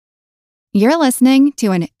You're listening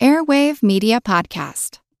to an Airwave Media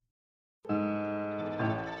Podcast.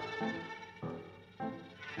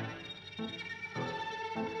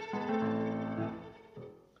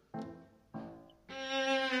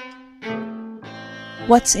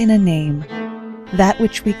 What's in a name? That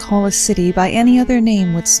which we call a city by any other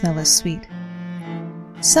name would smell as sweet.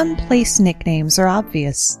 Some place nicknames are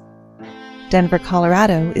obvious. Denver,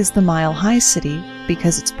 Colorado is the Mile High City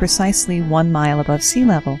because it's precisely 1 mile above sea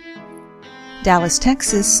level. Dallas,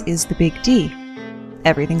 Texas is the Big D.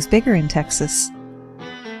 Everything's bigger in Texas.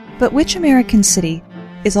 But which American city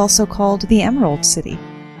is also called the Emerald City?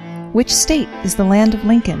 Which state is the land of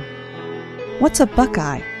Lincoln? What's a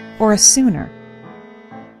Buckeye or a Sooner?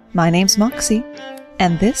 My name's Moxie,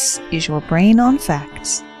 and this is your Brain on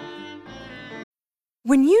Facts.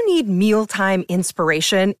 When you need mealtime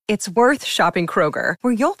inspiration, it's worth shopping Kroger,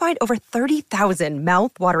 where you'll find over 30,000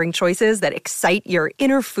 mouth-watering choices that excite your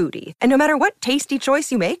inner foodie. And no matter what tasty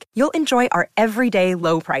choice you make, you'll enjoy our everyday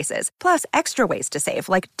low prices, plus extra ways to save,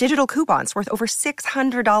 like digital coupons worth over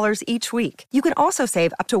 $600 each week. You can also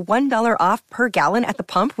save up to $1 off per gallon at the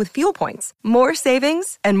pump with fuel points. More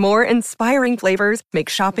savings and more inspiring flavors make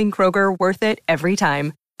shopping Kroger worth it every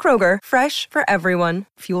time. Kroger, fresh for everyone.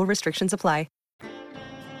 Fuel restrictions apply.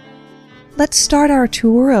 Let's start our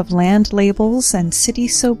tour of land labels and city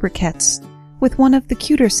sobriquets with one of the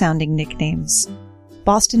cuter-sounding nicknames,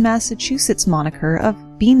 Boston, Massachusetts moniker of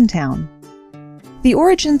Beantown. The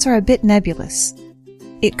origins are a bit nebulous.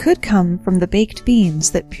 It could come from the baked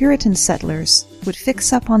beans that Puritan settlers would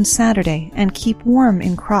fix up on Saturday and keep warm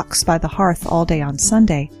in crocks by the hearth all day on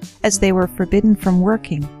Sunday, as they were forbidden from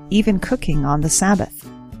working, even cooking, on the Sabbath.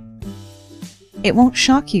 It won't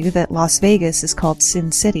shock you that Las Vegas is called Sin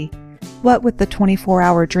City, what with the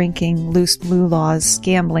 24-hour drinking, loose blue laws,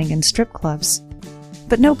 gambling, and strip clubs.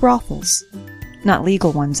 But no brothels. Not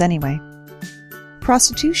legal ones, anyway.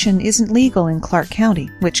 Prostitution isn't legal in Clark County,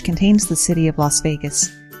 which contains the city of Las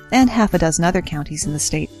Vegas, and half a dozen other counties in the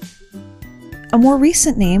state. A more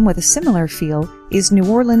recent name with a similar feel is New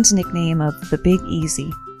Orleans' nickname of the Big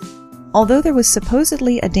Easy. Although there was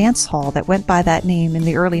supposedly a dance hall that went by that name in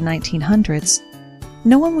the early 1900s,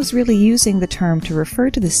 no one was really using the term to refer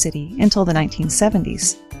to the city until the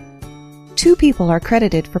 1970s. Two people are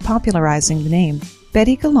credited for popularizing the name,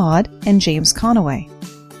 Betty Galaud and James Conaway.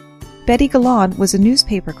 Betty Galaud was a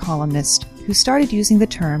newspaper columnist who started using the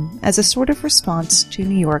term as a sort of response to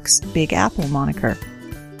New York's Big Apple moniker.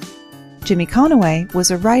 Jimmy Conaway was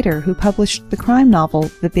a writer who published the crime novel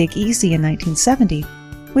The Big Easy in 1970,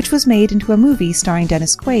 which was made into a movie starring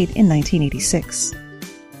Dennis Quaid in 1986.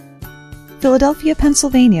 Philadelphia,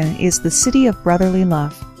 Pennsylvania is the city of brotherly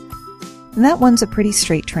love. And that one's a pretty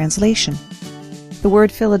straight translation. The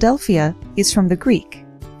word Philadelphia is from the Greek,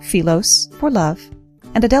 philos for love,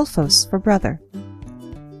 and adelphos for brother.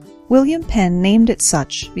 William Penn named it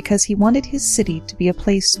such because he wanted his city to be a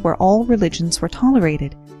place where all religions were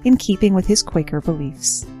tolerated, in keeping with his Quaker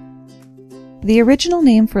beliefs. The original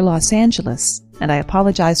name for Los Angeles, and I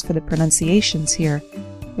apologize for the pronunciations here,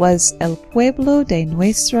 was El Pueblo de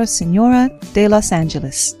Nuestra Señora de Los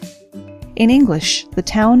Angeles. In English, the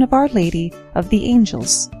town of Our Lady of the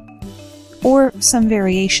Angels, or some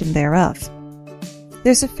variation thereof.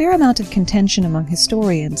 There's a fair amount of contention among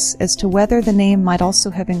historians as to whether the name might also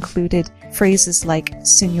have included phrases like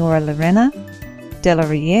Señora Lorena, de la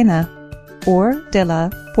Riena, or de la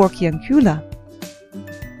Porciuncula.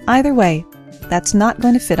 Either way, that's not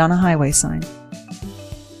going to fit on a highway sign.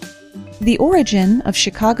 The origin of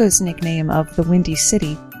Chicago's nickname of the Windy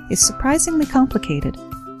City is surprisingly complicated.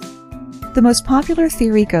 The most popular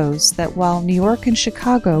theory goes that while New York and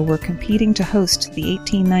Chicago were competing to host the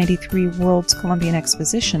 1893 World's Columbian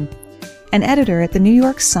Exposition, an editor at the New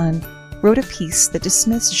York Sun wrote a piece that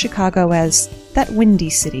dismissed Chicago as that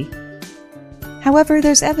windy city. However,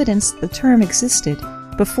 there's evidence that the term existed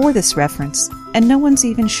before this reference, and no one's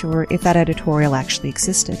even sure if that editorial actually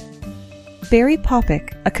existed. Barry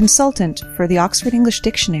Popick, a consultant for the Oxford English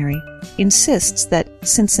Dictionary, insists that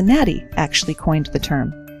Cincinnati actually coined the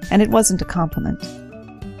term, and it wasn't a compliment.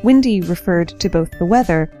 Windy referred to both the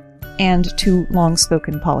weather and to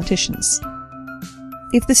long-spoken politicians.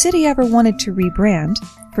 If the city ever wanted to rebrand,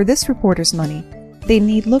 for this reporter's money, they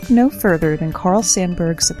need look no further than Carl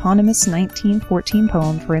Sandburg's eponymous 1914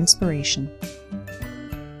 poem for inspiration.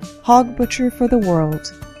 Hog butcher for the world,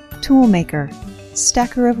 toolmaker,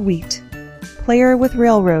 stacker of wheat, player with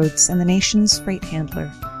railroads and the nation's freight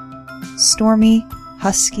handler. Stormy,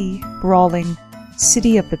 husky, brawling,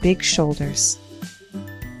 city of the big shoulders.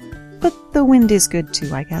 But the wind is good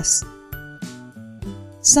too, I guess.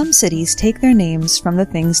 Some cities take their names from the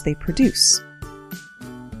things they produce.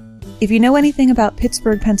 If you know anything about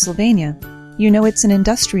Pittsburgh, Pennsylvania, you know it's an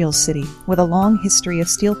industrial city with a long history of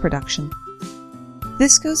steel production.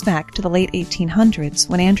 This goes back to the late 1800s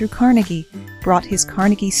when Andrew Carnegie brought his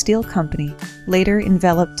Carnegie Steel Company, later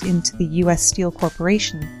enveloped into the U.S. Steel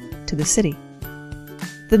Corporation, to the city.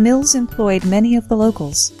 The mills employed many of the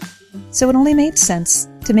locals, so it only made sense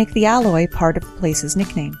to make the alloy part of the place's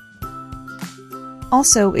nickname.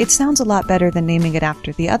 Also, it sounds a lot better than naming it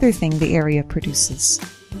after the other thing the area produces: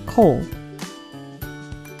 coal.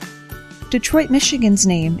 Detroit, Michigan's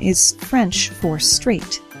name is French for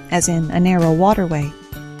strait, as in a narrow waterway,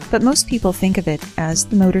 but most people think of it as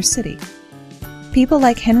the Motor City. People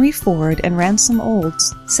like Henry Ford and Ransom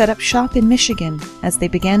Olds set up shop in Michigan as they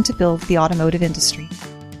began to build the automotive industry.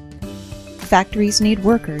 Factories need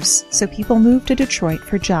workers, so people moved to Detroit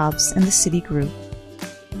for jobs, and the city grew.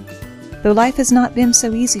 Though life has not been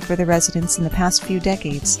so easy for the residents in the past few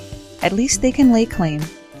decades, at least they can lay claim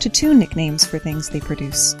to two nicknames for things they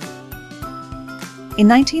produce. In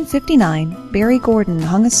 1959, Barry Gordon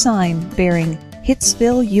hung a sign bearing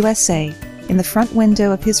Hitsville, USA in the front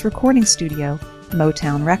window of his recording studio,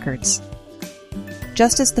 Motown Records.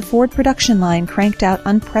 Just as the Ford production line cranked out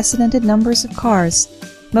unprecedented numbers of cars,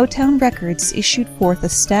 Motown Records issued forth a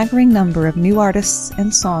staggering number of new artists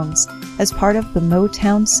and songs as part of the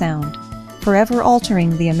Motown sound, forever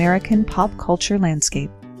altering the American pop culture landscape.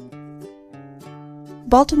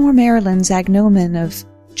 Baltimore, Maryland's agnomen of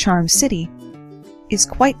Charm City is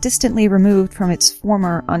quite distantly removed from its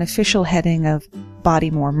former unofficial heading of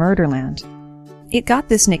Bodymore Murderland. It got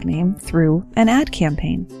this nickname through an ad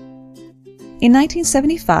campaign. In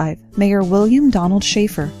 1975, Mayor William Donald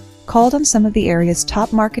Schaefer called on some of the area's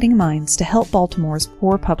top marketing minds to help Baltimore's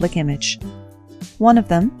poor public image. One of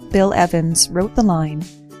them, Bill Evans, wrote the line,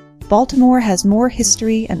 "Baltimore has more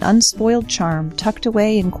history and unspoiled charm tucked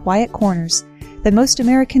away in quiet corners than most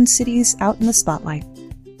American cities out in the spotlight."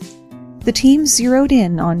 The team zeroed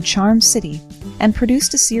in on Charm City and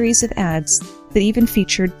produced a series of ads that even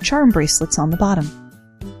featured charm bracelets on the bottom.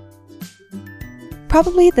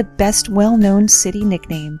 Probably the best well-known city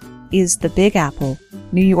nickname is the Big Apple,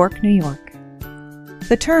 New York, New York.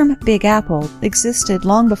 The term Big Apple existed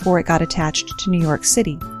long before it got attached to New York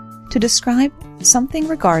City to describe something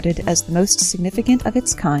regarded as the most significant of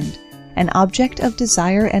its kind, an object of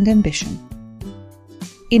desire and ambition.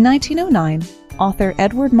 In 1909, author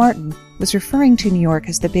Edward Martin was referring to New York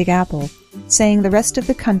as the Big Apple, saying the rest of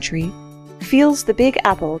the country feels the Big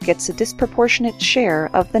Apple gets a disproportionate share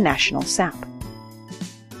of the national sap.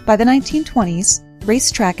 By the 1920s,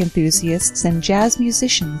 racetrack enthusiasts and jazz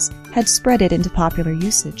musicians had spread it into popular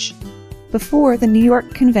usage. Before the New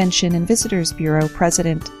York Convention and Visitors Bureau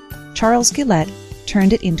president Charles Gillette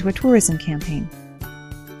turned it into a tourism campaign.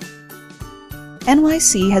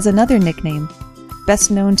 NYC has another nickname,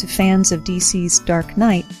 best known to fans of DC's Dark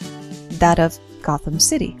Knight, that of Gotham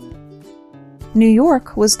City. New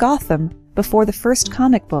York was Gotham before the first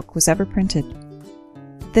comic book was ever printed.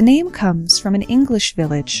 The name comes from an English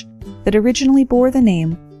village that originally bore the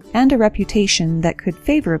name and a reputation that could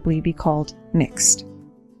favorably be called mixed.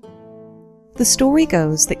 The story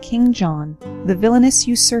goes that King John, the villainous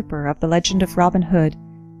usurper of the legend of Robin Hood,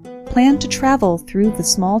 planned to travel through the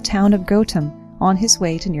small town of Gotham on his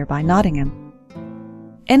way to nearby Nottingham.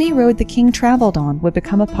 Any road the king traveled on would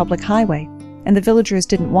become a public highway, and the villagers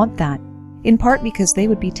didn't want that, in part because they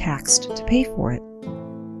would be taxed to pay for it.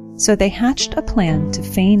 So they hatched a plan to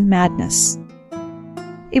feign madness.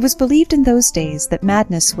 It was believed in those days that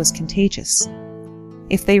madness was contagious.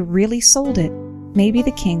 If they really sold it, maybe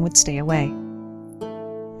the king would stay away.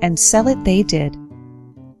 And sell it they did.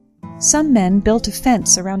 Some men built a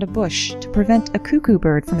fence around a bush to prevent a cuckoo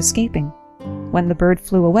bird from escaping. When the bird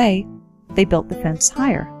flew away, they built the fence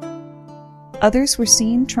higher. Others were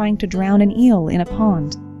seen trying to drown an eel in a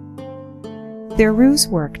pond. Their ruse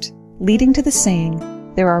worked, leading to the saying,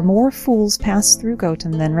 "There are more fools pass through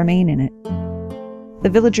Gotham than remain in it." The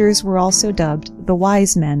villagers were also dubbed the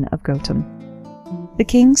wise men of Gotham. The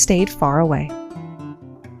king stayed far away.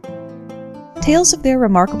 Tales of their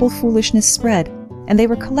remarkable foolishness spread, and they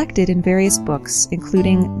were collected in various books,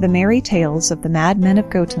 including The Merry Tales of the Mad Men of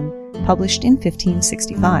Gotham, published in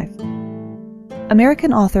 1565.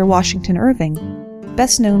 American author Washington Irving,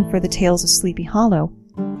 best known for the Tales of Sleepy Hollow,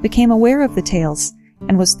 became aware of the tales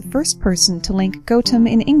and was the first person to link Gotham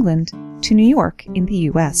in England to New York in the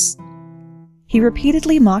U.S. He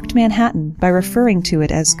repeatedly mocked Manhattan by referring to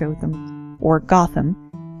it as Gotham, or Gotham,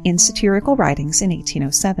 in satirical writings in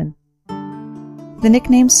 1807. The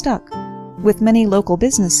nickname stuck, with many local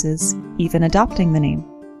businesses even adopting the name.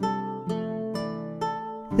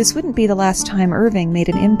 This wouldn't be the last time Irving made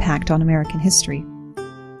an impact on American history.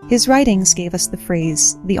 His writings gave us the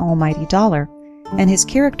phrase, the almighty dollar, and his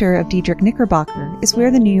character of Diedrich Knickerbocker is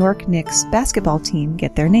where the New York Knicks basketball team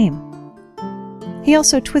get their name. He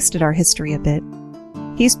also twisted our history a bit.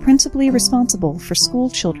 He's principally responsible for school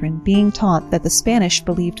children being taught that the Spanish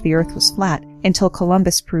believed the earth was flat until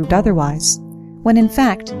Columbus proved otherwise, when in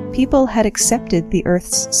fact people had accepted the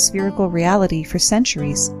earth's spherical reality for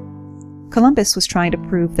centuries. Columbus was trying to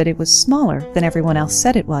prove that it was smaller than everyone else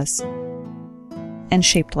said it was, and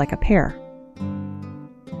shaped like a pear.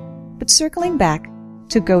 But circling back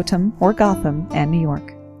to Gotham or Gotham and New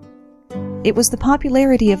York. It was the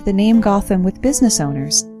popularity of the name Gotham with business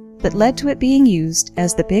owners that led to it being used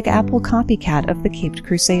as the Big Apple copycat of the Caped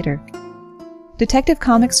Crusader. Detective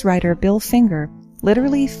Comics writer Bill Finger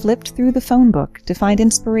literally flipped through the phone book to find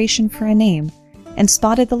inspiration for a name and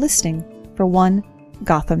spotted the listing for one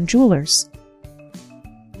Gotham Jewelers.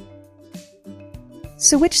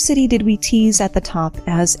 So which city did we tease at the top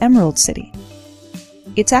as Emerald City?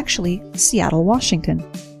 It's actually Seattle, Washington.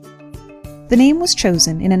 The name was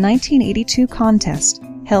chosen in a 1982 contest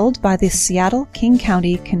held by the Seattle King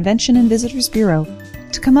County Convention and Visitors Bureau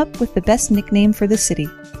to come up with the best nickname for the city,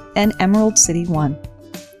 and Emerald City won.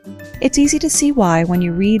 It's easy to see why when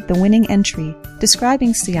you read the winning entry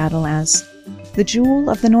describing Seattle as the jewel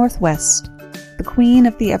of the Northwest, the queen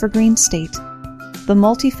of the evergreen state, the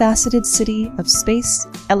multifaceted city of space,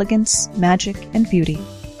 elegance, magic, and beauty.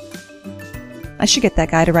 I should get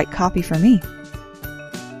that guy to write copy for me.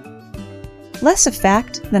 Less a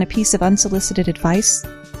fact than a piece of unsolicited advice,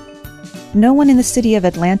 no one in the city of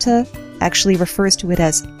Atlanta actually refers to it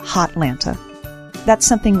as Hotlanta. That's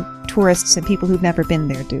something tourists and people who've never been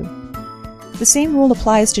there do. The same rule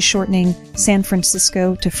applies to shortening San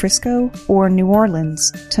Francisco to Frisco or New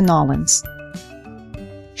Orleans to Nolans.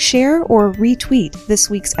 Share or retweet this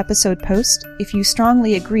week's episode post if you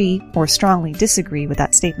strongly agree or strongly disagree with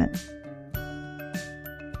that statement.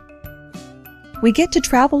 We get to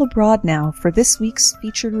travel abroad now for this week's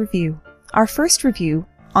featured review, our first review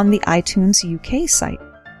on the iTunes UK site.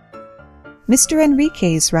 Mr.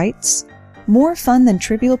 Enriquez writes, "More fun than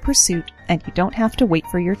Trivial Pursuit, and you don't have to wait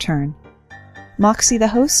for your turn. Moxie the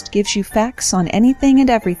host gives you facts on anything and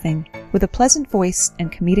everything with a pleasant voice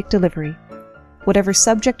and comedic delivery. Whatever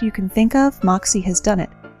subject you can think of, Moxie has done it,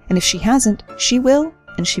 and if she hasn't, she will,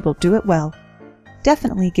 and she will do it well.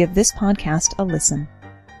 Definitely give this podcast a listen."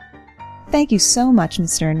 Thank you so much,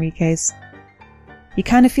 Mr. Enriquez. You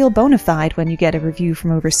kind of feel bona fide when you get a review from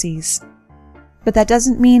overseas. But that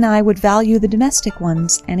doesn't mean I would value the domestic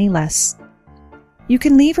ones any less. You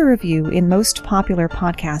can leave a review in most popular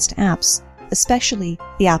podcast apps, especially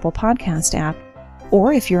the Apple Podcast app,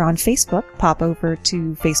 or if you're on Facebook, pop over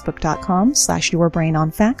to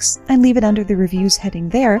facebook.com/yourbrainonfacts and leave it under the reviews heading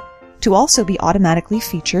there to also be automatically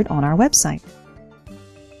featured on our website.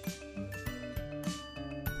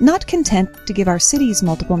 Not content to give our cities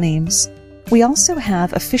multiple names, we also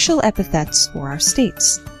have official epithets for our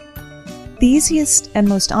states. The easiest and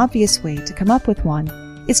most obvious way to come up with one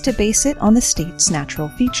is to base it on the state's natural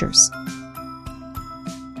features.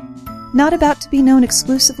 Not about to be known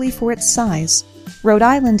exclusively for its size, Rhode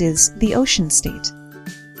Island is the ocean state.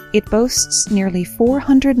 It boasts nearly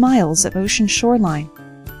 400 miles of ocean shoreline,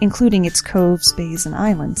 including its coves, bays, and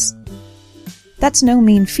islands. That's no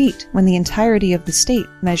mean feat when the entirety of the state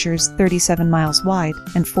measures 37 miles wide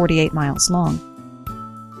and 48 miles long.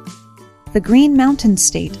 The Green Mountain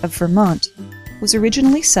state of Vermont was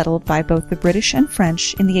originally settled by both the British and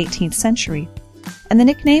French in the 18th century, and the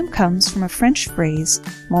nickname comes from a French phrase,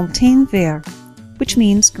 montagne verte, which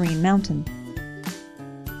means green mountain.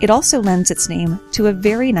 It also lends its name to a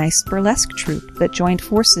very nice burlesque troupe that joined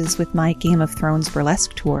forces with my Game of Thrones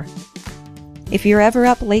burlesque tour. If you're ever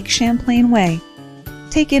up Lake Champlain Way,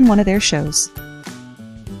 take in one of their shows.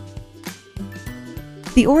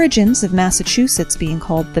 The origins of Massachusetts being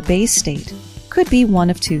called the Bay State could be one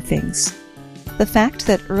of two things: the fact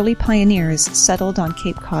that early pioneers settled on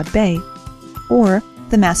Cape Cod Bay, or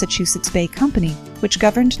the Massachusetts Bay Company, which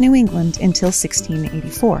governed New England until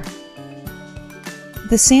 1684.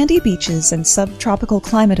 The sandy beaches and subtropical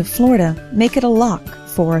climate of Florida make it a lock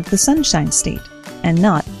for the Sunshine State, and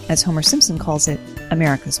not, as Homer Simpson calls it,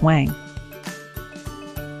 America's Wang.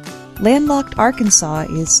 Landlocked Arkansas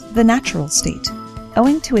is the natural state,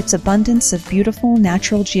 owing to its abundance of beautiful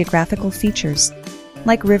natural geographical features,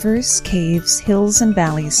 like rivers, caves, hills, and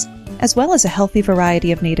valleys, as well as a healthy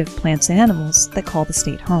variety of native plants and animals that call the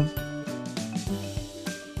state home.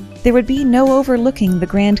 There would be no overlooking the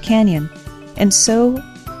Grand Canyon, and so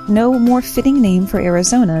no more fitting name for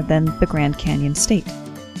Arizona than the Grand Canyon State.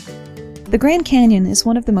 The Grand Canyon is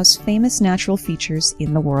one of the most famous natural features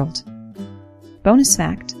in the world. Bonus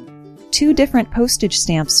fact, 2 different postage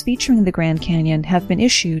stamps featuring the Grand Canyon have been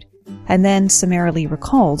issued and then summarily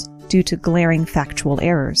recalled due to glaring factual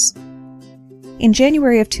errors. In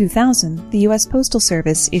January of 2000, the U.S. Postal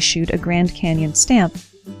Service issued a Grand Canyon stamp,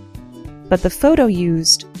 but the photo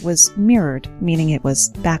used was mirrored, meaning it was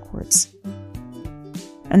backwards.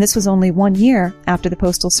 And this was only 1 year after the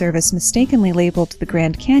Postal Service mistakenly labeled the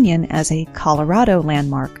Grand Canyon as a Colorado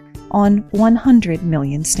landmark on 100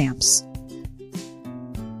 million stamps.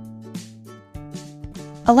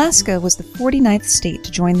 Alaska was the 49th state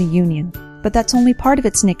to join the Union, but that's only part of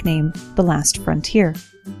its nickname, the Last Frontier.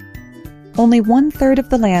 Only 1/3 of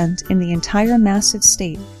the land in the entire massive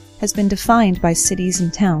state has been defined by cities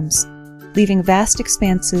and towns, leaving vast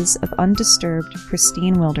expanses of undisturbed,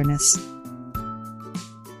 pristine wilderness.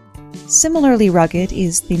 Similarly rugged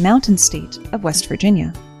is the mountain state of West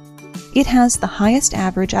Virginia. It has the highest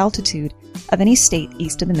average altitude of any state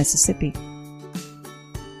east of the Mississippi.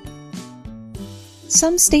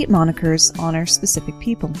 Some state monikers honor specific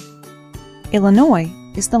people. Illinois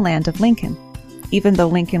is the land of Lincoln, even though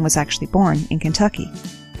Lincoln was actually born in Kentucky.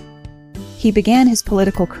 He began his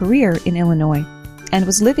political career in Illinois and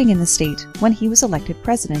was living in the state when he was elected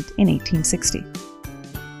president in 1860.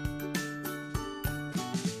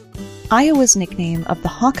 Iowa's nickname of the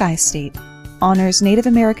Hawkeye State honors Native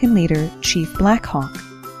American leader Chief Black Hawk,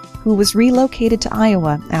 who was relocated to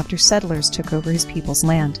Iowa after settlers took over his people's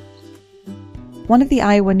land. One of the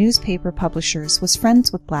Iowa newspaper publishers was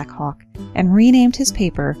friends with Black Hawk and renamed his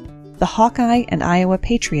paper the Hawkeye and Iowa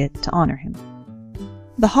Patriot to honor him.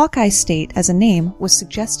 The Hawkeye State as a name was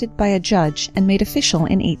suggested by a judge and made official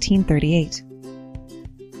in 1838.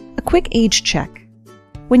 A quick age check.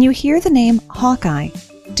 When you hear the name Hawkeye,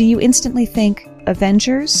 do you instantly think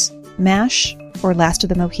Avengers, MASH, or Last of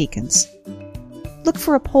the Mohicans? Look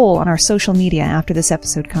for a poll on our social media after this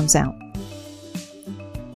episode comes out.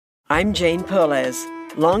 I'm Jane Perlez,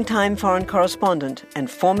 longtime foreign correspondent and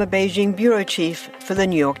former Beijing bureau chief for the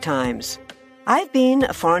New York Times. I've been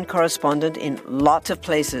a foreign correspondent in lots of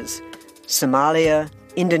places: Somalia,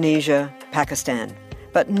 Indonesia, Pakistan,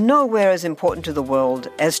 but nowhere as important to the world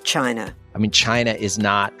as China. I mean, China is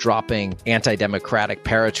not dropping anti-democratic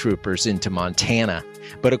paratroopers into Montana.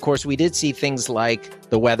 But of course, we did see things like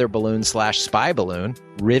the weather balloon/spy balloon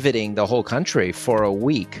riveting the whole country for a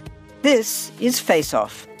week. This is Face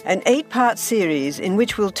Off, an 8-part series in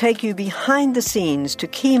which we'll take you behind the scenes to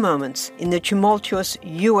key moments in the tumultuous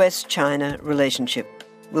U.S.-China relationship.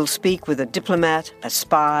 We'll speak with a diplomat, a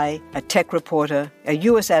spy, a tech reporter, a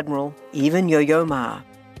U.S. admiral, even Yo-Yo Ma.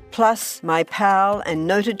 Plus, my pal and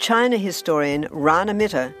noted China historian Rana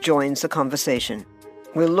Mitter joins the conversation.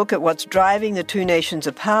 We'll look at what's driving the two nations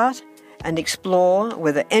apart and explore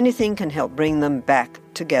whether anything can help bring them back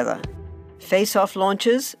together. Face Off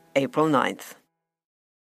launches April 9th.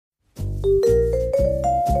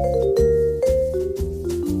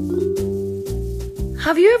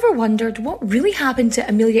 Have you ever wondered what really happened to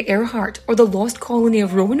Amelia Earhart or the lost colony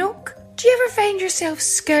of Roanoke? Do you ever find yourself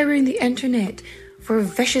scouring the internet for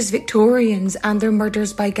vicious Victorians and their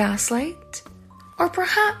murders by gaslight? Or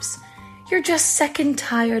perhaps you're just sick and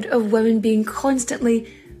tired of women being constantly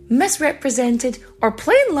misrepresented or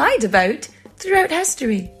plain lied about throughout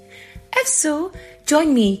history? If so,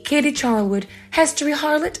 join me, Katie Charlwood, history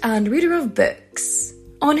harlot and reader of books,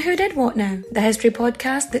 on Who Did What Now, the history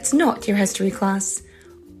podcast that's not your history class.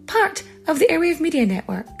 Part of the Airwave Media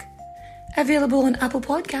Network. Available on Apple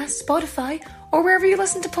Podcasts, Spotify, or wherever you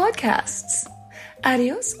listen to podcasts.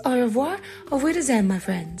 Adios, au revoir, au revoir, my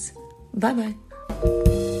friends. Bye-bye.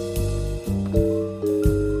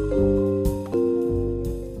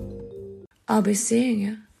 I'll be seeing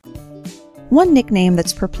you. One nickname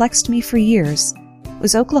that's perplexed me for years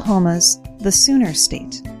was Oklahoma's the Sooner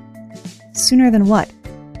State. Sooner than what?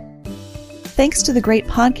 Thanks to the great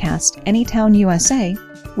podcast Anytown USA,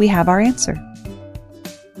 we have our answer.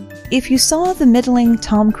 If you saw the middling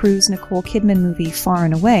Tom Cruise Nicole Kidman movie Far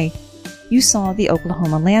and Away, you saw the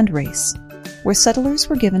Oklahoma land race, where settlers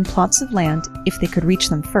were given plots of land if they could reach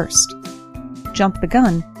them first, jump the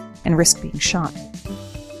gun, and risk being shot.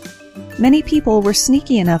 Many people were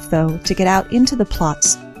sneaky enough, though, to get out into the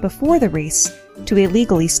plots before the race to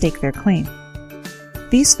illegally stake their claim.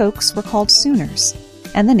 These folks were called Sooners,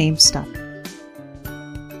 and the name stuck.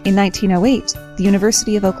 In 1908, the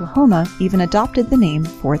University of Oklahoma even adopted the name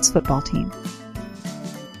for its football team.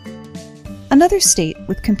 Another state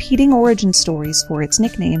with competing origin stories for its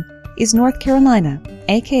nickname is North Carolina,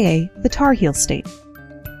 aka the Tar Heel State.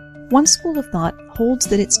 One school of thought holds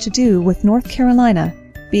that it's to do with North Carolina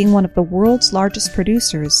being one of the world's largest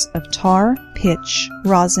producers of tar, pitch,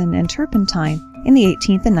 rosin, and turpentine in the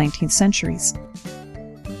 18th and 19th centuries.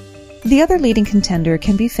 The other leading contender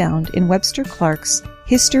can be found in Webster Clark's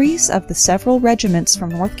Histories of the Several Regiments from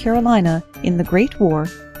North Carolina in the Great War,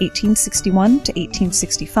 1861 to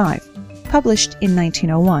 1865, published in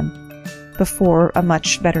 1901, before a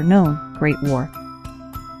much better-known Great War.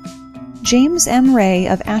 James M. Ray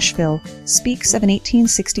of Asheville speaks of an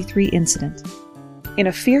 1863 incident. In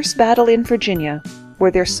a fierce battle in Virginia,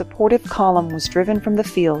 where their supportive column was driven from the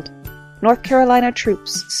field, North Carolina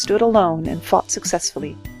troops stood alone and fought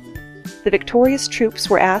successfully. The victorious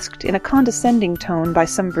troops were asked in a condescending tone by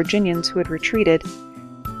some Virginians who had retreated,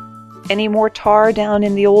 "Any more tar down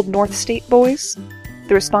in the old North State, boys?"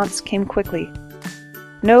 The response came quickly,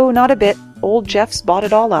 "No, not a bit. Old Jeff's bought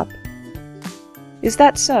it all up." "Is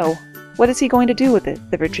that so? What is he going to do with it?"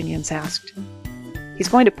 the Virginians asked. "He's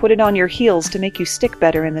going to put it on your heels to make you stick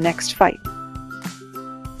better in the next fight."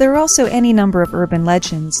 There are also any number of urban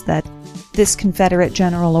legends that this Confederate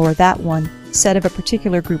general or that one said of a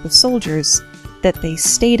particular group of soldiers that they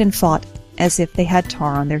stayed and fought as if they had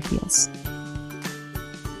tar on their heels.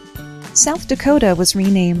 South Dakota was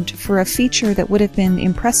renamed for a feature that would have been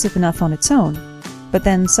impressive enough on its own, but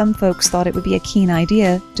then some folks thought it would be a keen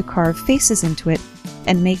idea to carve faces into it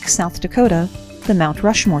and make South Dakota the Mount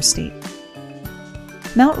Rushmore state.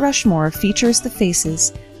 Mount Rushmore features the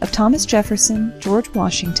faces of Thomas Jefferson, George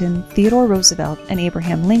Washington, Theodore Roosevelt, and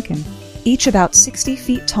Abraham Lincoln, each about 60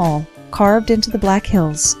 feet tall, carved into the Black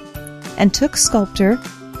Hills, and took sculptor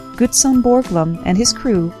Gutzon Borglum and his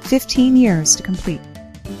crew 15 years to complete.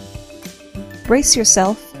 Brace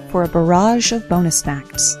yourself for a barrage of bonus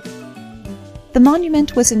facts. The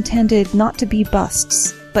monument was intended not to be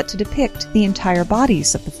busts, but to depict the entire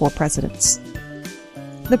bodies of the 4 presidents.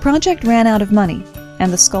 The project ran out of money,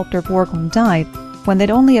 and the sculptor Borglum died when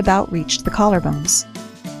they'd only about reached the collarbones.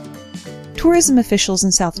 Tourism officials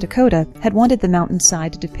in South Dakota had wanted the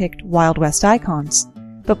mountainside to depict Wild West icons,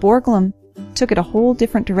 but Borglum took it a whole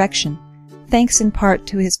different direction, thanks in part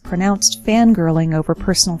to his pronounced fangirling over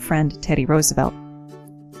personal friend Teddy Roosevelt.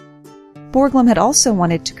 Borglum had also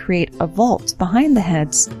wanted to create a vault behind the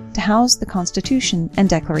heads to house the Constitution and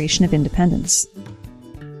Declaration of Independence.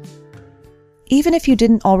 Even if you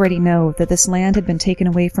didn't already know that this land had been taken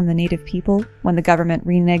away from the native people when the government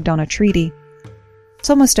reneged on a treaty, it's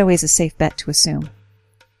almost always a safe bet to assume.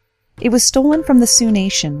 It was stolen from the Sioux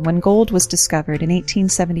Nation when gold was discovered in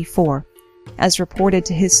 1874, as reported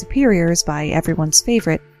to his superiors by everyone's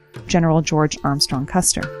favorite, General George Armstrong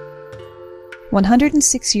Custer.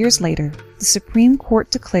 106 years later, the Supreme Court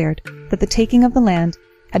declared that the taking of the land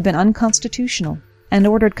had been unconstitutional and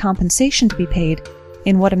ordered compensation to be paid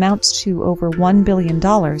in what amounts to over $1 billion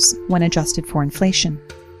when adjusted for inflation.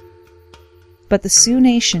 But the Sioux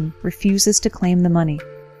Nation refuses to claim the money.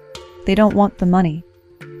 They don't want the money.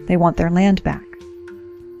 They want their land back.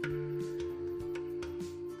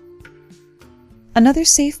 Another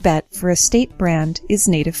safe bet for a state brand is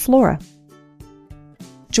native flora.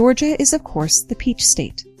 Georgia is, of course, the peach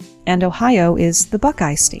state, and Ohio is the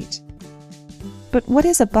Buckeye state. But what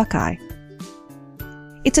is a buckeye?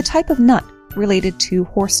 It's a type of nut related to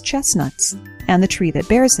horse chestnuts and the tree that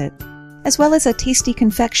bears it, as well as a tasty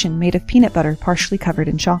confection made of peanut butter partially covered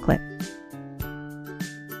in chocolate.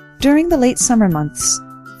 During the late summer months,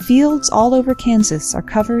 fields all over Kansas are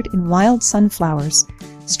covered in wild sunflowers,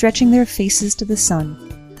 stretching their faces to the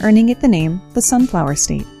sun, earning it the name the Sunflower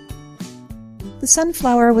State. The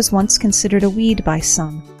sunflower was once considered a weed by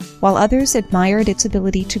some, while others admired its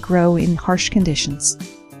ability to grow in harsh conditions.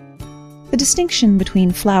 The distinction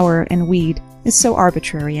between flower and weed is so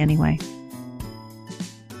arbitrary anyway.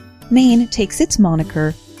 Maine takes its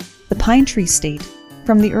moniker, the Pine Tree State,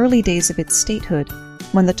 from the early days of its statehood,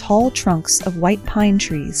 when the tall trunks of white pine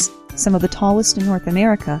trees, some of the tallest in North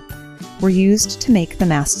America, were used to make the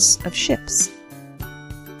masts of ships.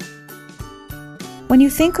 When you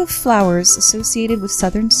think of flowers associated with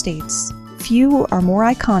southern states, few are more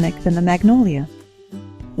iconic than the magnolia,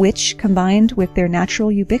 which, combined with their natural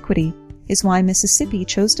ubiquity, is why Mississippi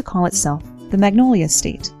chose to call itself the Magnolia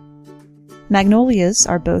State. Magnolias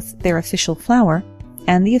are both their official flower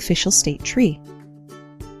and the official state tree.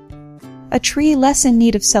 A tree less in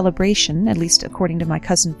need of celebration, at least according to my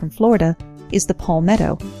cousin from Florida, is the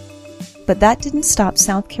palmetto. But that didn't stop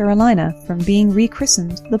South Carolina from being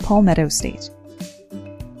rechristened the Palmetto State.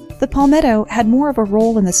 The palmetto had more of a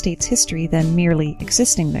role in the state's history than merely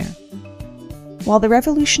existing there. While the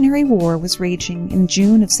Revolutionary War was raging in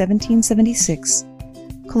June of 1776,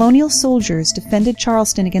 colonial soldiers defended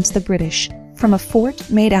Charleston against the British from a fort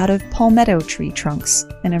made out of palmetto tree trunks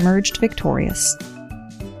and emerged victorious.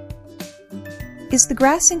 Is the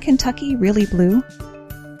grass in Kentucky really blue?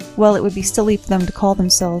 Well, it would be silly for them to call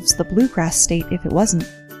themselves the Bluegrass State if it wasn't.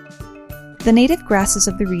 The native grasses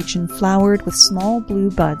of the region flowered with small blue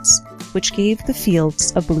buds, which gave the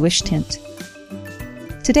fields a bluish tint.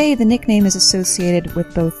 Today, the nickname is associated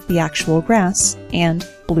with both the actual grass and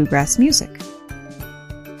bluegrass music.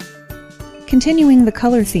 Continuing the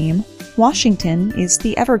color theme, Washington is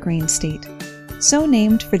the evergreen state, so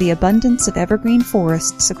named for the abundance of evergreen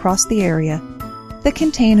forests across the area that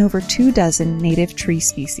contain over 24 native tree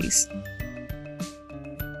species.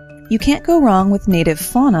 You can't go wrong with native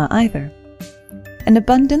fauna either. An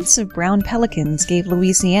abundance of brown pelicans gave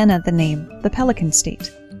Louisiana the name the Pelican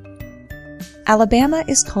State. Alabama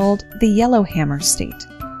is called the Yellowhammer State,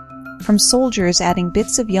 from soldiers adding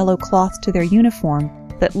bits of yellow cloth to their uniform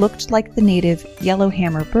that looked like the native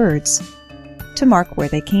yellowhammer birds to mark where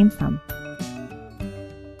they came from.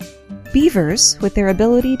 Beavers, with their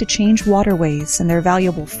ability to change waterways and their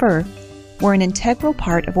valuable fur, were an integral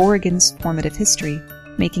part of Oregon's formative history,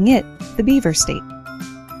 making it the Beaver State.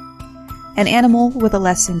 An animal with a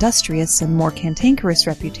less industrious and more cantankerous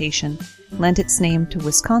reputation lent its name to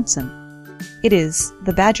Wisconsin. It is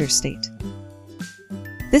the Badger State.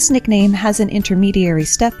 This nickname has an intermediary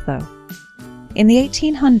step, though. In the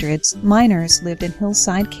 1800s, miners lived in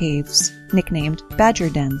hillside caves, nicknamed badger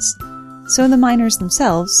dens, so the miners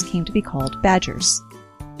themselves came to be called badgers.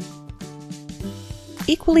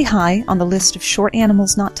 Equally high on the list of short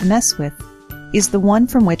animals not to mess with is the one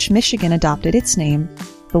from which Michigan adopted its name,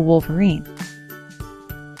 the wolverine.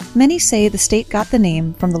 Many say the state got the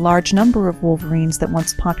name from the large number of wolverines that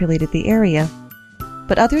once populated the area,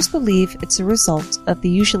 but others believe it's a result of the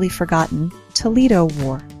usually forgotten Toledo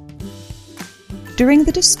War. During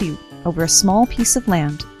the dispute over a small piece of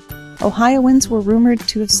land, Ohioans were rumored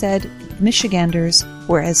to have said the Michiganders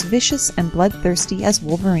were as vicious and bloodthirsty as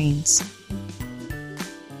wolverines.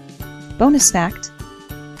 Bonus fact: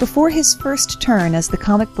 before his first turn as the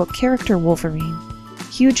comic book character Wolverine,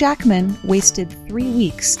 Hugh Jackman wasted 3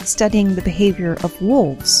 weeks studying the behavior of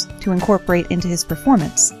wolves to incorporate into his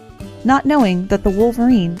performance, not knowing that the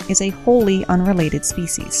wolverine is a wholly unrelated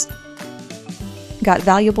species. Got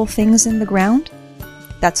valuable things in the ground?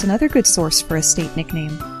 That's another good source for a state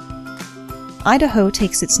nickname. Idaho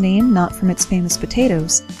takes its name not from its famous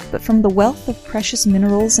potatoes, but from the wealth of precious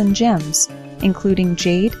minerals and gems, including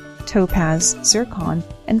jade, topaz, zircon,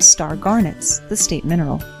 and star garnets, the state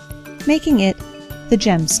mineral, making it the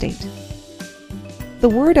Gem State. The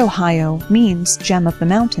word Ohio means gem of the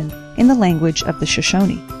mountain in the language of the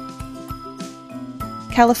Shoshone.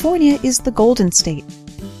 California is the Golden State,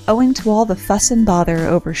 owing to all the fuss and bother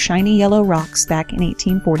over shiny yellow rocks back in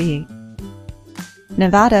 1848.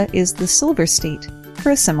 Nevada is the Silver State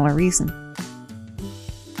for a similar reason.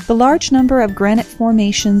 The large number of granite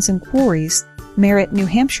formations and quarries merit New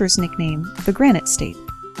Hampshire's nickname, the Granite State.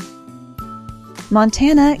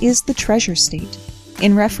 Montana is the Treasure State,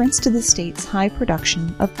 in reference to the state's high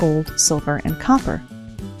production of gold, silver, and copper.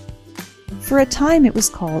 For a time it was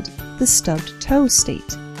called the Stubbed Toe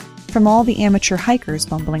State, from all the amateur hikers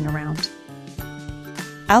bumbling around.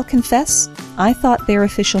 I'll confess, I thought their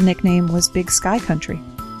official nickname was Big Sky Country.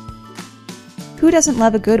 Who doesn't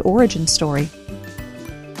love a good origin story?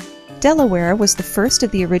 Delaware was the first of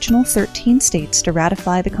the original 13 states to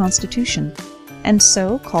ratify the Constitution, and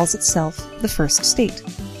so calls itself the first state.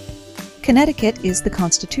 Connecticut is the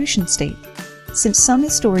Constitution State, since some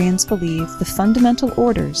historians believe the fundamental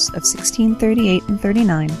orders of 1638 and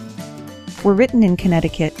 39 were written in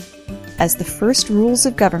Connecticut as the first rules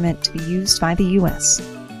of government to be used by the U.S.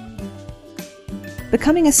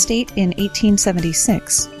 Becoming a state in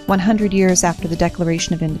 1876, 100 years after the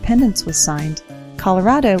Declaration of Independence was signed,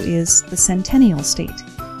 Colorado is the Centennial State.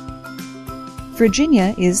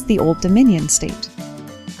 Virginia is the Old Dominion State.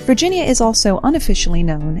 Virginia is also unofficially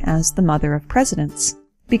known as the Mother of Presidents,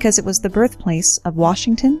 because it was the birthplace of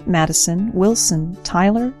Washington, Madison, Wilson,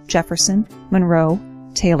 Tyler, Jefferson, Monroe,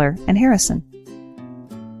 Taylor, and Harrison.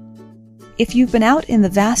 If you've been out in the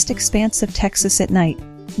vast expanse of Texas at night,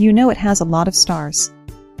 you know it has a lot of stars.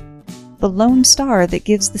 The lone star that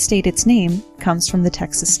gives the state its name comes from the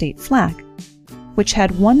Texas state flag, which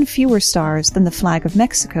had 1 fewer stars than the flag of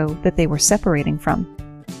Mexico that they were separating from.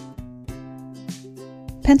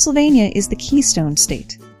 Pennsylvania is the Keystone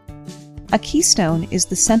State. A keystone is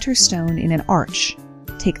the center stone in an arch.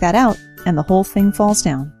 Take that out, and the whole thing falls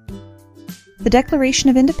down. The Declaration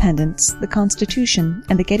of Independence, the Constitution,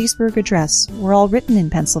 and the Gettysburg Address were all written in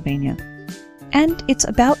Pennsylvania, and it's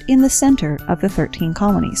about in the center of the 13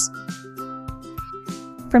 colonies.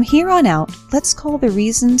 From here on out, let's call the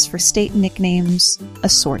reasons for state nicknames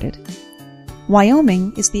assorted.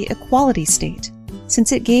 Wyoming is the Equality State,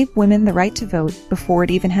 since it gave women the right to vote before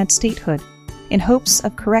it even had statehood, in hopes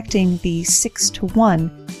of correcting the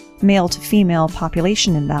 6-to-1 male-to-female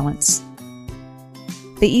population imbalance.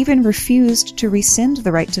 They even refused to rescind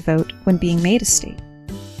the right to vote when being made a state.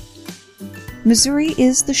 Missouri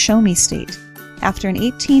is the Show Me State, after an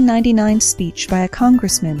 1899 speech by a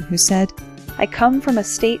congressman who said, "I come from a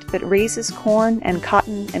state that raises corn and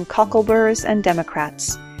cotton and cockleburs and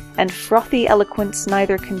Democrats, and frothy eloquence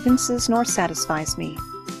neither convinces nor satisfies me.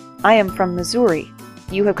 I am from Missouri.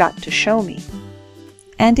 You have got to show me."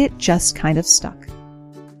 And it just kind of stuck.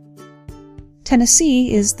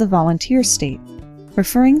 Tennessee is the volunteer state,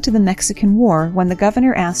 referring to the Mexican War when the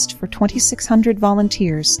governor asked for 2,600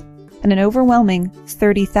 volunteers, and an overwhelming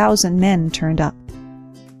 30,000 men turned up.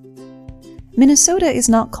 Minnesota is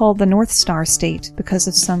not called the North Star State because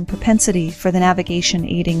of some propensity for the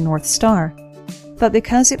navigation-aiding North Star, but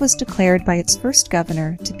because it was declared by its first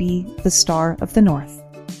governor to be the Star of the North.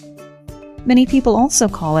 Many people also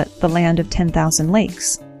call it the Land of 10,000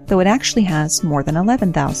 Lakes, though it actually has more than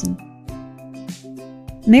 11,000.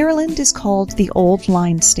 Maryland is called the Old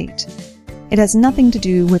Line State. It has nothing to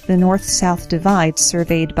do with the North-South divide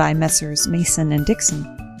surveyed by Messrs. Mason and Dixon.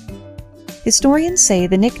 Historians say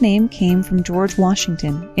the nickname came from George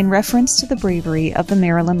Washington in reference to the bravery of the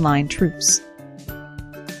Maryland Line troops.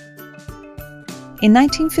 In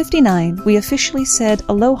 1959, we officially said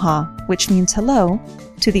aloha, which means hello,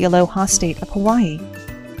 to the Aloha State of Hawaii.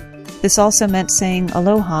 This also meant saying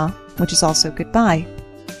aloha, which is also goodbye,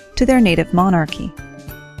 to their native monarchy.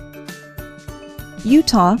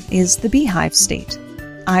 Utah is the Beehive State,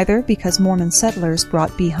 either because Mormon settlers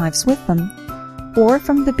brought beehives with them, or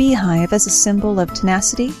from the beehive as a symbol of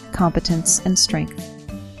tenacity, competence, and strength.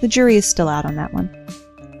 The jury is still out on that one.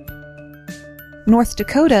 North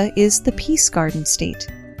Dakota is the Peace Garden State,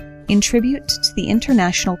 in tribute to the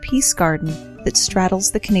International Peace Garden that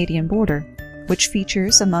straddles the Canadian border, which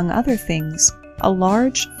features, among other things, a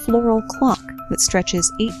large floral clock that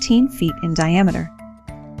stretches 18 feet in diameter.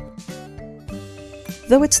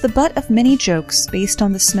 Though it's the butt of many jokes based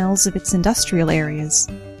on the smells of its industrial areas,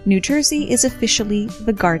 New Jersey is officially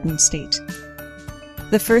the Garden State.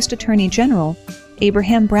 The first Attorney General,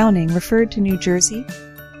 Abraham Browning, referred to New Jersey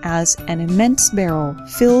as an immense barrel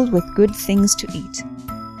filled with good things to eat.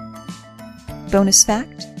 Bonus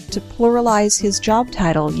fact, to pluralize his job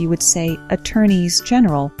title, you would say Attorneys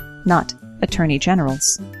General, not Attorney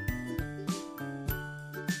Generals.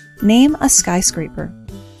 Name a skyscraper.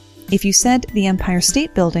 If you said the Empire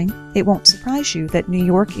State Building, it won't surprise you that New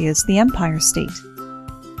York is the Empire State.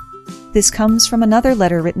 This comes from another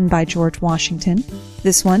letter written by George Washington,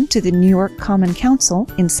 this one to the New York Common Council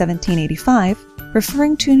in 1785,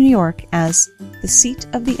 referring to New York as the seat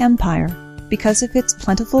of the empire because of its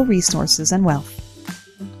plentiful resources and wealth.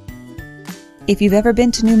 If you've ever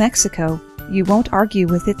been to New Mexico, you won't argue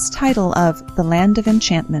with its title of the Land of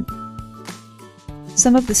Enchantment.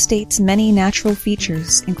 Some of the state's many natural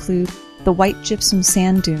features include the white gypsum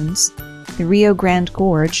sand dunes, the Rio Grande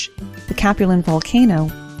Gorge, the Capulin Volcano,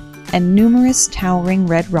 and numerous towering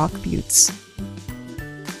red rock buttes.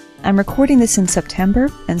 I'm recording this in September,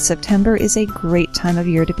 and September is a great time of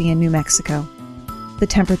year to be in New Mexico. The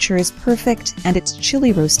temperature is perfect, and it's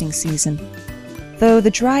chili roasting season, though the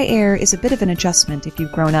dry air is a bit of an adjustment if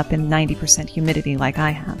you've grown up in 90% humidity like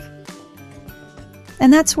I have.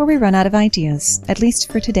 And that's where we run out of ideas, at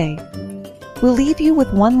least for today. We'll leave you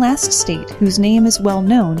with one last state whose name is well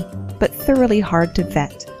known, but thoroughly hard to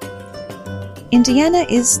vet. Indiana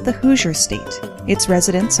is the Hoosier State. Its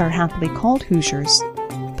residents are happily called Hoosiers.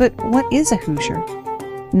 But what is a Hoosier?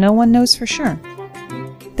 No one knows for sure.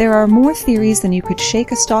 There are more theories than you could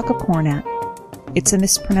shake a stalk of corn at. It's a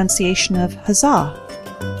mispronunciation of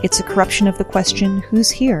huzzah. It's a corruption of the question, who's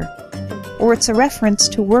here? Or it's a reference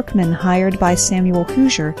to workmen hired by Samuel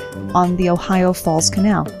Hoosier on the Ohio Falls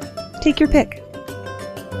Canal. Take your pick.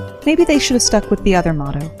 Maybe they should have stuck with the other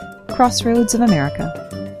motto, Crossroads of America.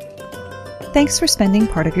 Thanks for spending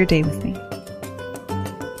part of your day with me.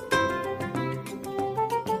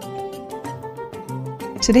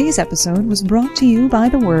 Today's episode was brought to you by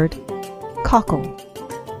the word cockle.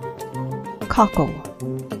 Cockle.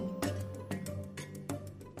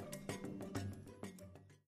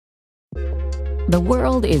 The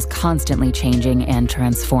world is constantly changing and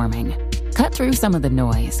transforming. Cut through some of the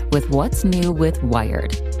noise with What's New with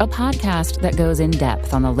Wired, a podcast that goes in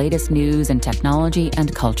depth on the latest news and technology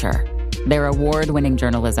and culture. Their award-winning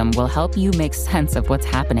journalism will help you make sense of what's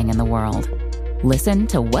happening in the world. Listen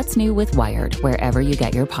to What's New with Wired wherever you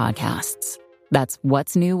get your podcasts. That's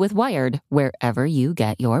What's New with Wired wherever you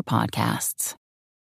get your podcasts.